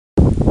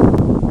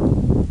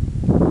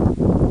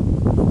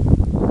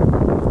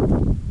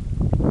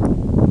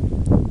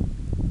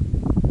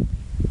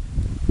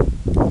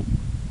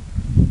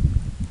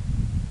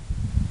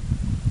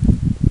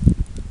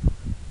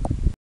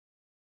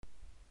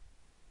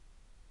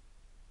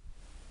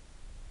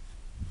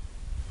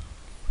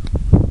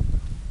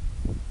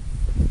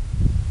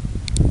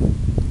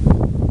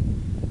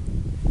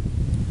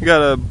We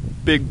got a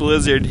big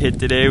blizzard hit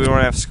today. We don't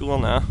have school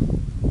now.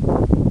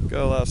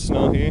 Got a lot of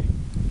snow here.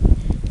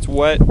 It's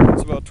wet.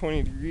 It's about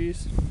 20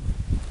 degrees.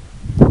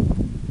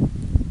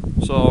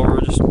 So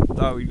we just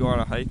thought we'd go on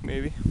a hike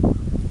maybe.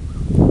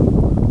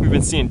 We've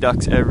been seeing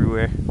ducks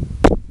everywhere.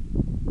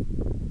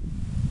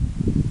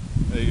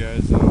 Hey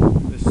guys,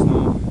 this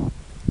snow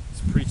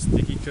is pretty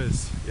sticky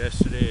because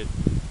yesterday it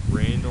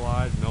rained a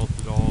lot,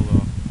 melted all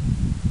the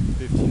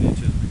 15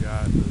 inches we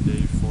got the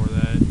day before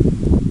that.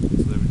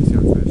 So then we just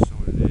got fresh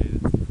snow today.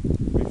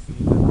 It makes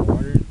things like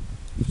water.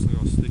 Just look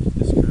how sticky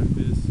this crap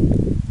is. I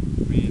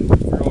mean,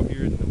 if you're out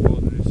here in the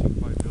wilderness, you can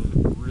probably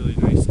build a really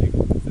nice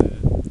igloo with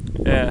that.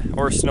 Yeah,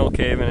 or a snow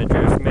cave and a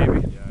drift maybe.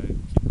 Yeah, it'd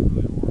keep it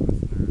really warm in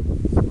there.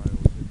 Survival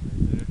tip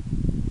right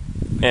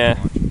there. Yeah.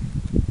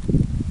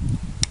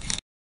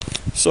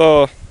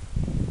 So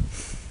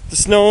the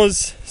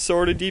snow's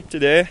sort of deep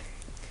today.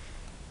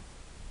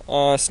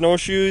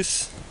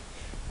 Snowshoes,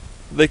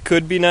 they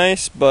could be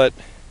nice, but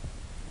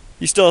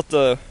you still have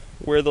to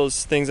wear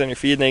those things on your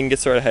feet and they can get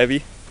sort of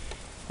heavy.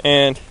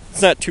 And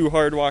it's not too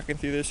hard walking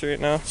through this right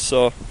now,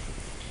 so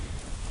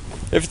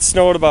if it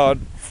snowed about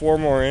 4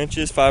 more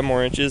inches, 5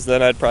 more inches,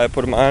 then I'd probably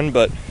put them on,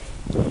 but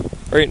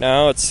right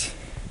now it's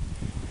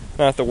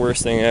not the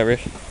worst thing ever.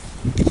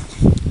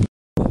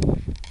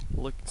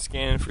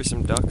 Scanning for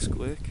some ducks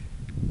quick.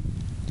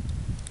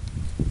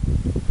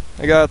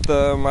 I got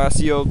the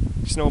Mossy Oak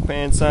snow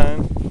pants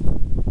on,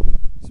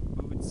 some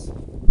boots,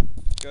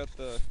 got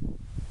the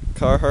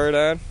Carhartt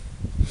on,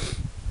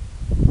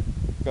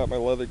 got my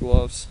leather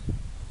gloves.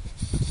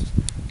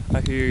 I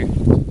hear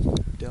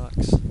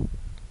ducks.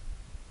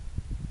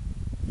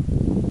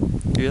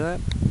 Hear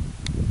that?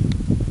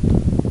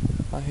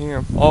 I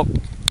hear them. Oh!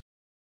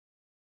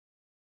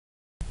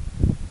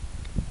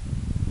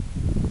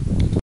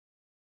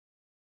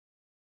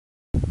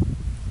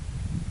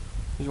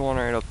 There's one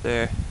right up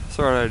there. It's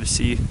sort of hard to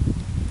see.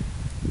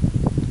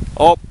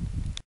 Oh!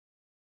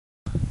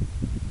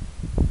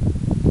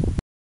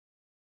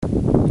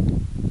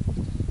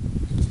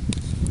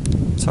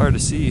 It's hard to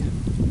see.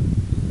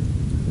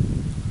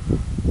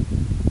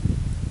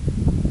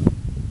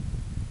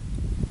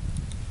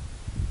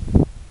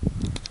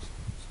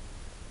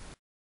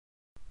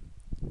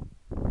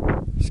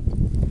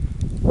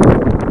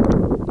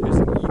 There's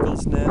an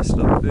eagle's nest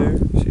up there.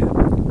 See it?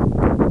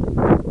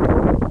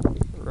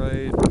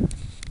 Right.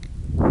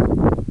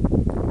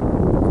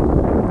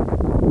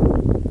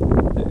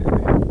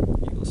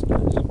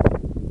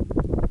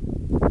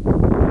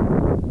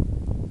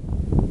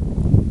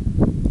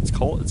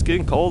 It's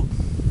getting cold.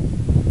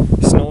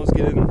 Snow's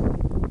getting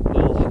a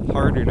little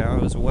harder now.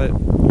 It was wet.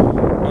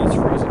 Now it's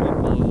freezing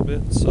up a little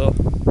bit, so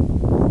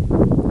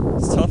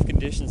it's tough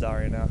conditions out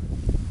right now.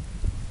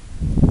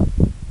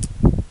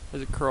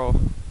 There's a crow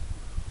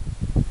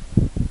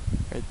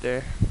right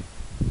there.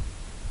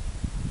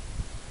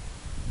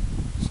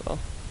 So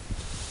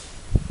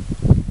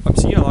I'm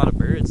seeing a lot of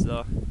birds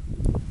though.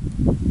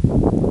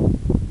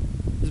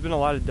 There's been a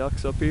lot of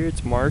ducks up here.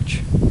 It's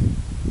March.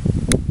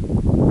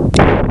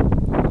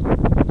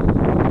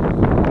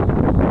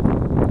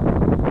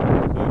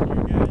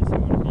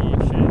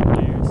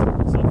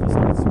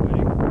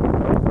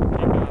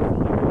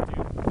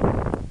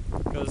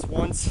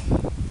 Once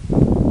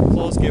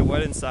clothes get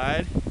wet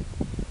inside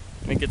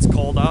and it gets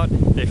cold out,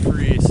 they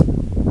freeze.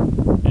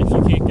 And if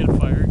you can't get a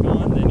fire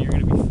going, then you're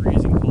going to be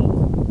freezing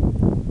cold.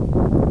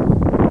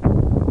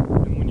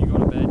 And when you go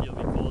to bed, you'll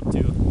be cold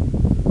too.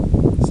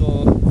 So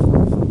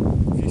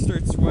if you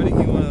start sweating,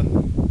 you want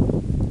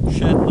to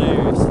shed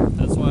layers.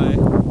 That's why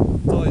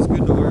it's always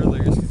good to wear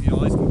layers, because you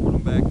always can put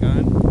them back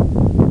on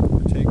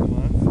or take them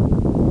off.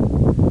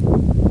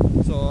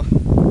 So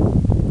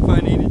if I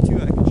needed to,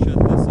 I could shed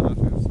this off.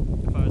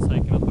 If I was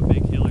hiking up a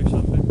big hill or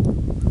something,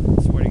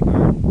 sweating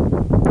hard.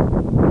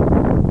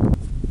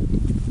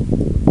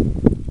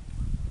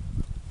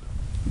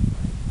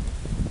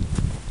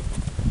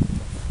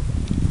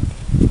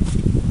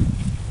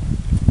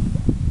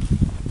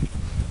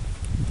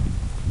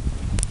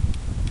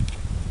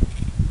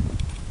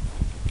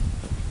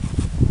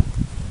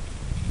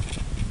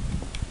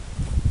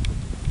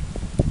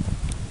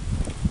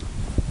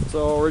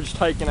 So we're just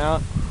hiking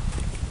out.